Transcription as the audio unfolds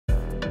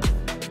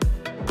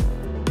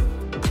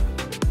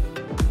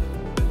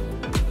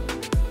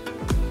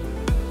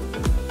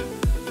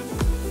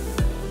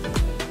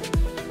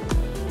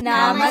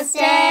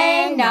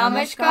Namaste,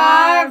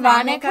 Namaskar,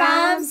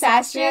 Vanakkam,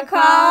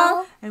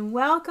 Sastriyakal. And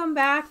welcome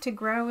back to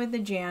Grow with the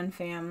J.A.N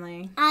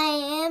family. I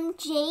am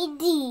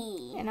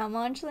JD. And I'm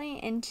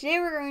Anjali, and today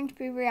we're going to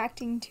be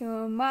reacting to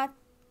a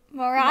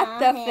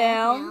Maratha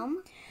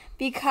film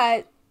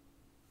because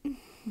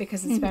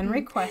it's been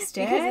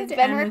requested.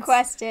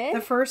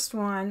 The first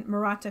one,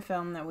 Maratha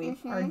film that we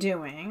are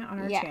doing on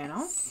our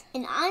channel.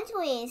 And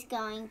Anjali is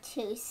going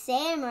to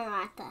say a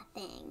Maratha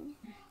thing.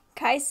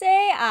 Kaise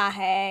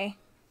Ahe.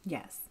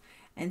 Yes.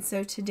 And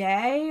so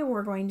today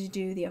we're going to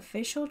do the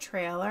official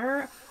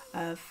trailer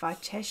of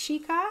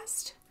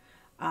Fatteshikast,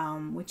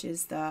 which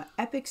is the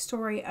epic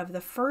story of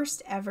the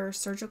first ever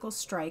surgical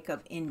strike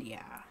of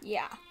India.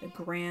 Yeah. The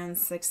grand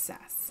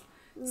success.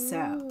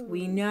 So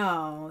we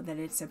know that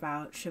it's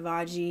about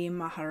Shivaji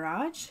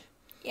Maharaj.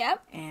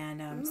 Yep.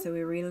 And so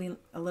we read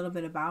a little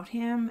bit about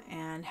him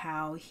and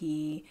how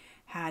he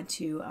had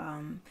to,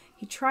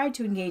 he tried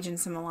to engage in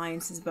some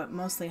alliances, but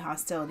mostly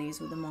hostilities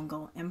with the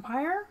Mongol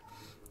Empire.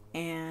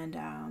 And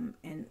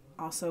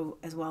also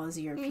as well as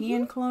the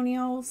European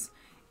colonials,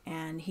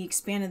 and he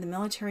expanded the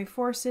military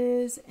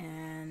forces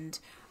and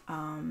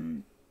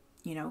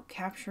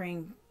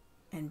capturing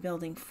and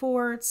building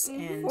forts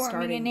and forming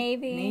starting a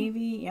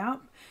navy. Yep.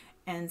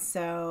 And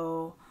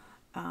so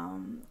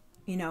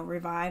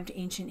revived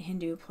ancient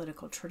Hindu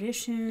political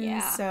traditions.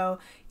 Yeah. So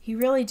he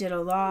really did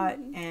a lot,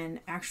 and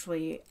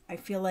actually I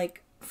feel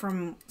like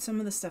from some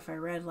of the stuff I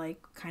read, like,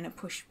 kind of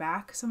pushed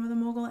back some of the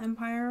Mughal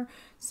Empire,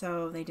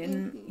 so they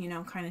didn't,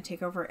 kind of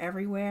take over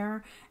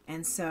everywhere.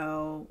 And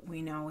so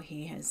we know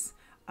he has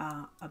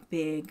a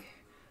big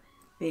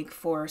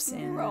force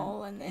and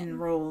role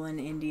in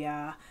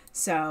India.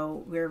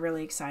 So we're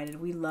really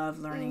excited. We love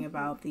learning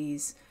about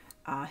these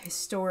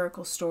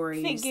historical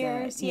stories.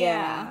 Figures,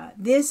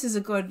 This is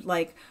a good,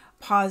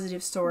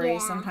 positive story. Yeah.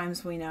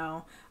 Sometimes we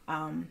know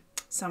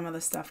some of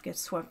the stuff gets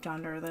swept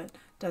under that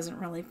doesn't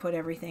really put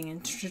everything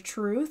into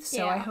truth.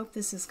 So I hope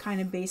this is kind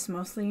of based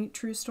mostly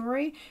true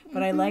story.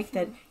 But I like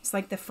that it's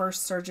like the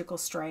first surgical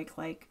strike.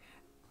 Like,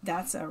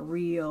 that's a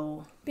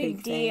real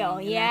big deal.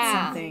 thing. And that's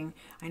something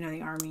I know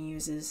the Army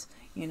uses,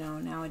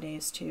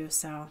 nowadays too.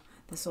 So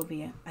this will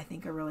be, I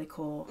think, a really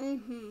cool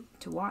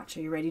to watch.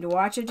 Are you ready to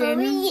watch it,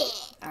 J.A.N?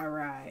 Yeah. All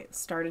right,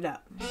 start it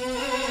up.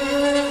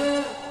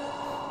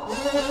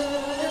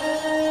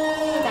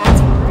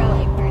 That's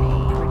really pretty.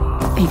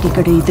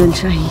 एकीकडे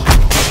ईदलशाही,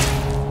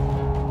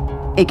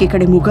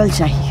 एकीकडे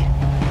मुघलशाही,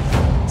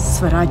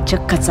 स्वराज्य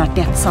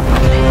कचाट्यात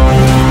सापडलंय.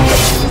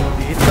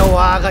 इथं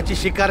वाघाची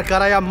शिकार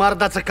कराया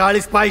मर्दाचं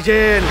काळीच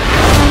पाहिजे.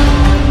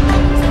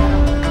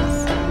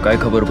 काय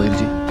खबर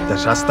बहिरजी? त्या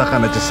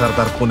शास्ताखानाचे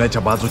सरदार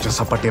पुण्याच्या बाजूच्या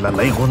सपाटीला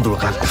लई गोंधळ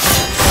घालतात.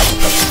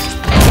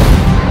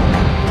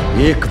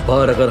 एक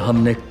बार अगर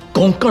हमने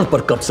कोंकण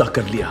पर कब्जा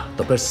कर लिया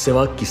तो फिर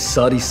सिवा की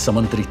सारी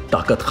समंदरी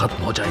ताकत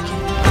खत्म हो जाएगी.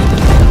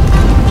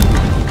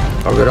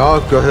 अगर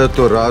आप कहे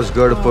तो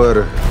राजगढ़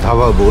पर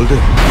धावा बोल दे.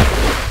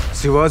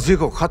 शिवाजी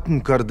को खत्म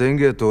कर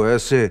देंगे तो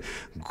ऐसे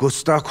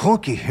गुस्ताखों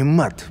की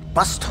हिम्मत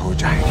पस्त हो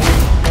जाएगी.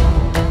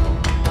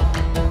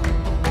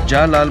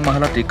 ज्या लाल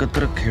महालात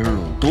एकत्र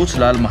खेळलो तोच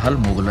लाल महाल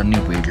मुघलांनी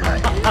वेढलाय.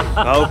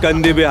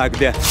 गावकंदी बी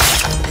आगद्या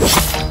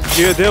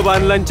येथे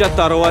बांधलांच्या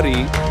तरवारी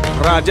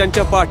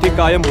राजांच्या पाठी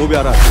कायम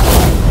उभ्या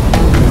राहतात.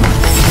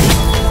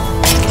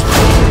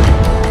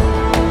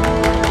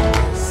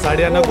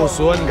 साड्यानं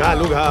घुसवून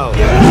घालू घाव.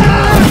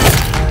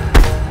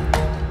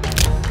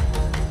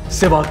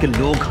 सिवा के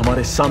लोग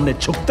हमारे सामने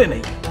झुकते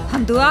नहीं.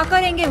 हम दुआ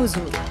करेंगे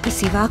हुजूर कि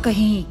सिवा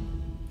कहीं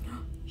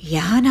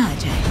यहाँ ना आ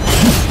जाए.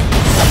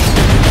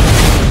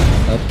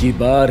 अब की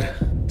बार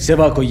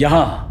सिवा को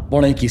यहाँ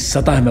पुणे की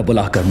सतह में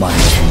बुलाकर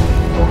मारेंगे.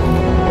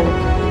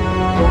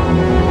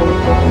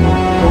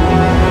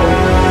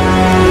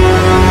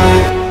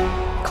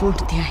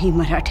 कोणत्याही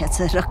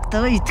मराठ्याचं रक्त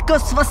इतकं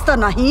स्वस्त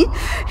नाही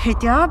हे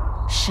त्या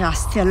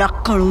शास्त्याला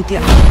कळू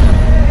द्या.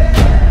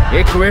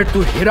 एक वेळ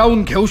तू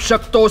हिरावून घेऊ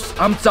शकतोस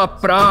आमचा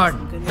प्राण,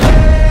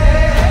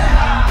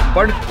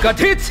 पण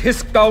कधीच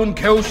हिसकावून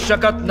घेऊ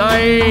शकत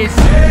नाहीस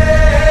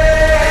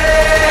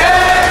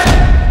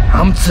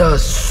आमचं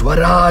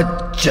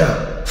स्वराज्य.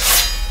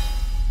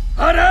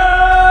 हर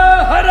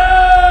हर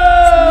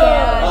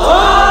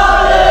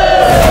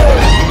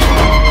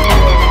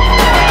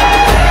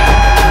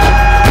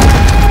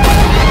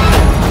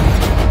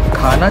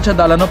खानाच्या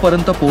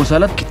दालनापर्यंत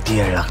पोहोचायला किती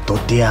वेळ लागतो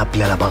ते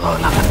आपल्याला बघावं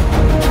लागेल.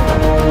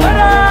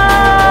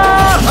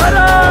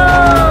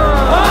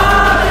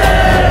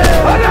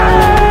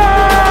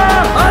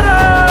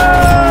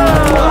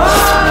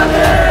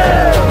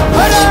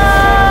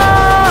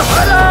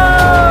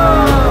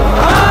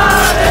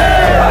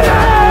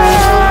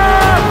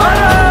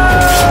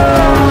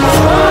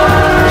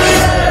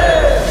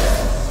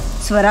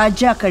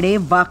 स्वराज्याकडे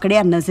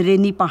वाकड्या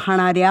नजरेनी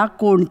पाहणाऱ्या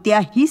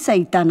कोणत्याही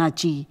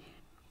सैतानाची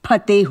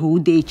फते होऊ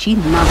द्यायची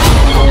नाही.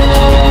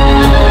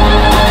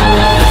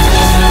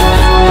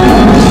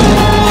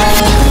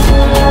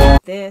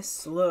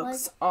 This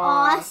looks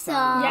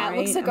awesome. Yeah, it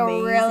looks like a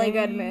really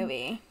good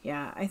movie.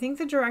 Yeah, I think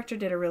the director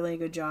did a really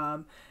good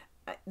job.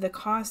 the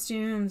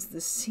costumes,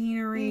 the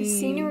scenery. The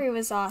scenery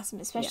was awesome,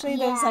 especially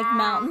those like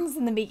mountains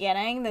in the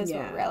beginning. Those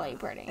were really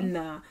pretty. And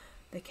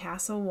the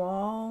castle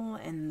wall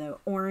and the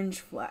orange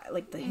flag,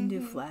 like the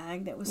Hindu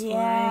flag that was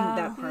flying.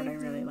 That part I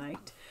really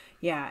liked.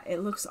 Yeah, it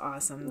looks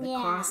awesome. The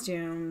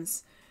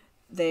costumes,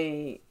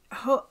 we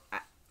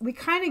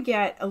kind of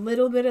get a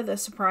little bit of the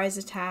surprise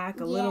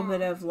attack, a little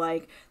bit of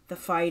like the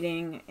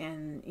fighting,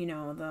 and you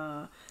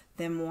know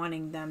them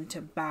wanting them to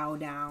bow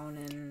down,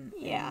 and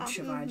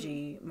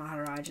Shivaji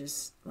Maharaj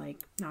is like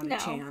not a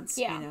chance,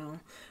 you know,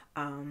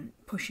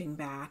 pushing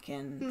back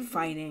and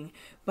fighting.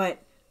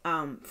 But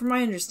from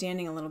my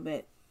understanding a little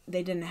bit,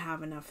 they didn't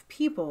have enough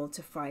people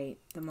to fight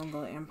the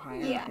Mongol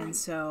Empire, and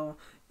so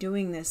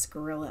doing this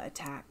guerrilla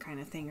attack kind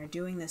of thing, or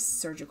doing this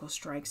surgical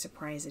strike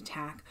surprise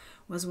attack,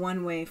 was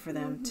one way for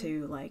them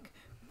to like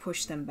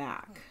push them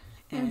back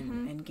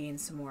and gain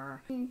some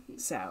more.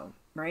 So,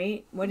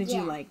 right? What did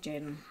you like,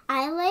 J.A.N?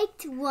 I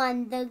liked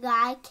when the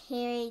guy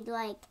carried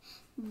like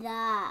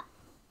the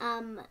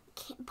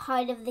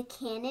part of the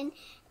cannon,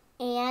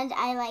 and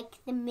I like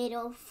the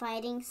middle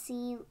fighting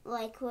scene,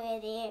 like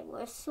where they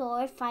were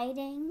sword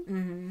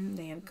fighting.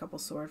 They had a couple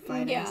sword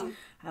fightings.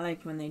 I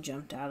liked when they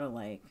jumped out of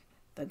like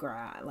the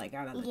grass, like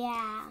out of the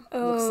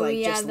looks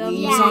like just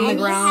leaves on the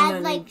ground,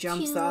 and like he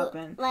jumps up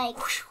and like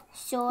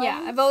swords.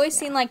 Yeah, I've always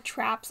seen like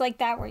traps like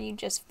that where you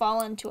just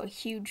fall into a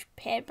huge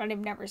pit, but I've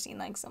never seen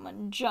like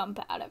someone jump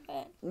out of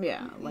it.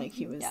 Yeah, like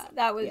he was. Yeah,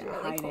 that was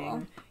really hiding.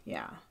 cool.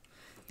 Yeah,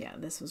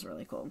 this was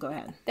really cool. Go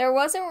ahead. There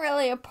wasn't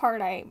really a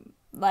part I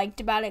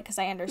liked about it because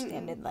I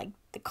understood like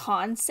the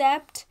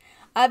concept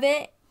of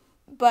it,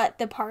 but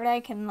the part I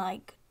can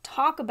like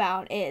talk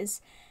about is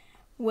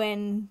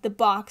when the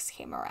box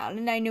came around,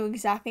 and I knew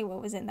exactly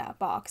what was in that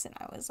box, and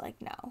I was like,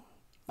 no.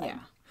 Like,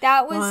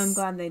 that was... Well, I'm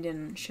glad they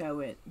didn't show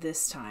it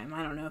this time.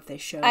 I don't know if they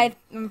showed...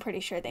 I'm pretty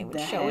sure they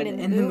would show it in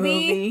the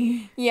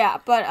movie. Yeah,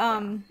 but,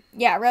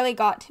 it really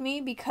got to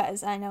me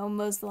because I know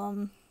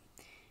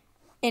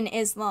in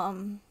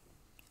Islam,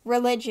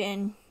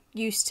 religion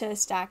used to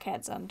stack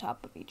heads on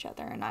top of each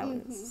other, and I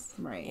was...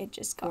 Right. It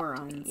just got or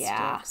to on me.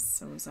 sticks.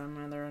 So it was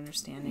another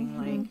understanding,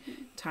 like,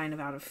 kind of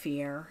out of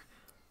fear.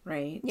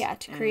 Right? Yeah,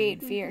 to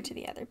create fear to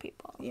the other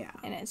people. Yeah.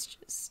 And it's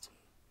just...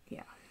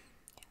 Yeah.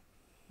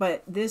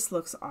 But this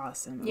looks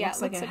awesome. It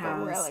looks like it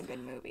has a really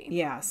good movie.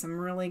 Yeah, some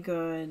really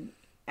good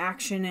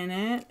action in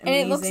it. And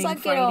it looks like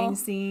fighting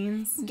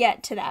scenes.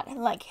 Get to that,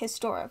 like,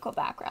 historical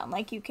background.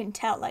 Like, you can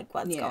tell, like,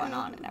 what's going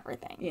on and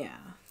everything. Yeah.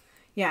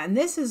 Yeah, and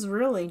this is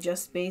really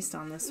just based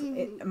on this.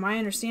 My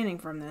understanding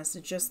from this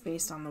is just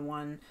based on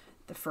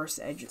the first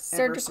ever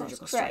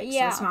surgical strike.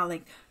 Yeah. So it's not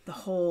like the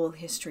whole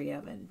history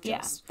of it.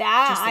 Just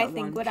I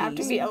think would have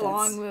to be a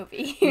long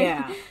movie.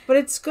 Yeah, but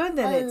it's good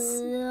that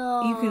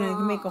you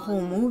can make a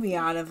whole movie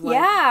out of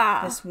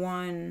like this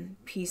one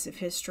piece of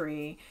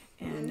history,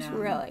 and it's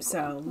really cool.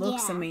 So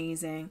looks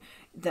amazing.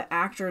 The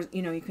actors,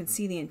 you know, you can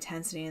see the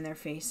intensity in their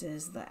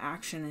faces. The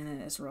action in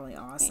it is really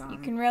awesome. You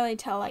can really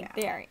tell like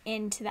they're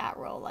into that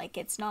role. Like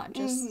it's not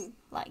just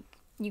like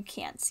you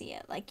can't see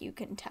it. Like you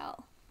can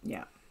tell.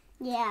 Yeah.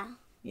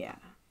 Yeah,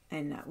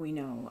 and we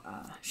know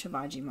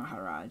Shivaji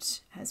Maharaj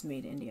has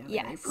made India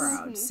very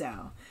proud.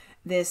 So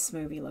this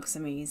movie looks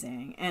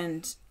amazing,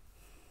 and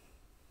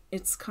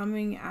it's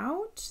coming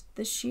out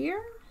this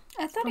year.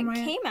 I thought it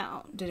came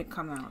out. Did it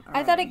come out already?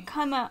 I thought it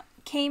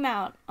came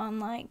out on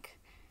like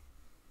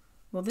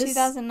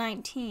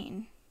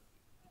 2019.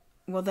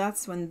 Well,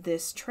 that's when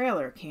this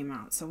trailer came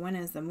out. So when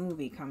is the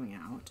movie coming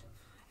out?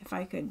 If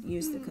I could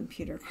use the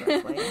computer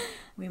correctly,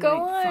 we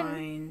might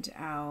find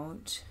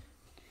out.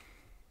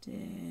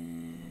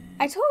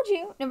 I told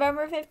you,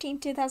 November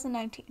 15th,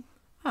 2019.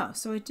 Oh,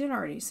 so it did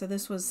already. So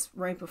this was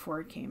right before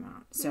it came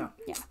out. So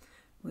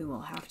we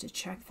will have to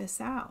check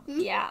this out.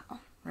 Yeah.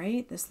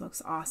 Right? This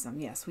looks awesome.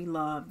 Yes, we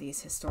love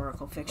these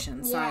historical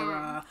fiction.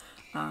 Syra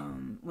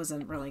was a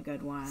really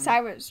good one.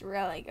 Syra's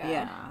really good.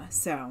 Yeah.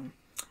 So,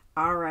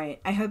 all right.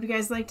 I hope you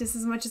guys liked this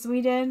as much as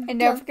we did. And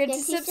don't forget to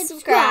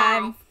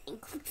subscribe. And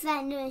click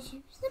that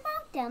notification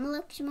bell down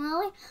below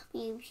tomorrow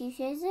when you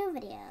share the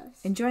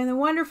videos. Enjoy the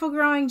wonderful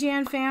growing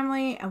J.A.N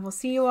family, and we'll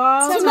see you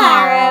all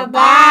tomorrow.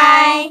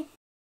 Bye.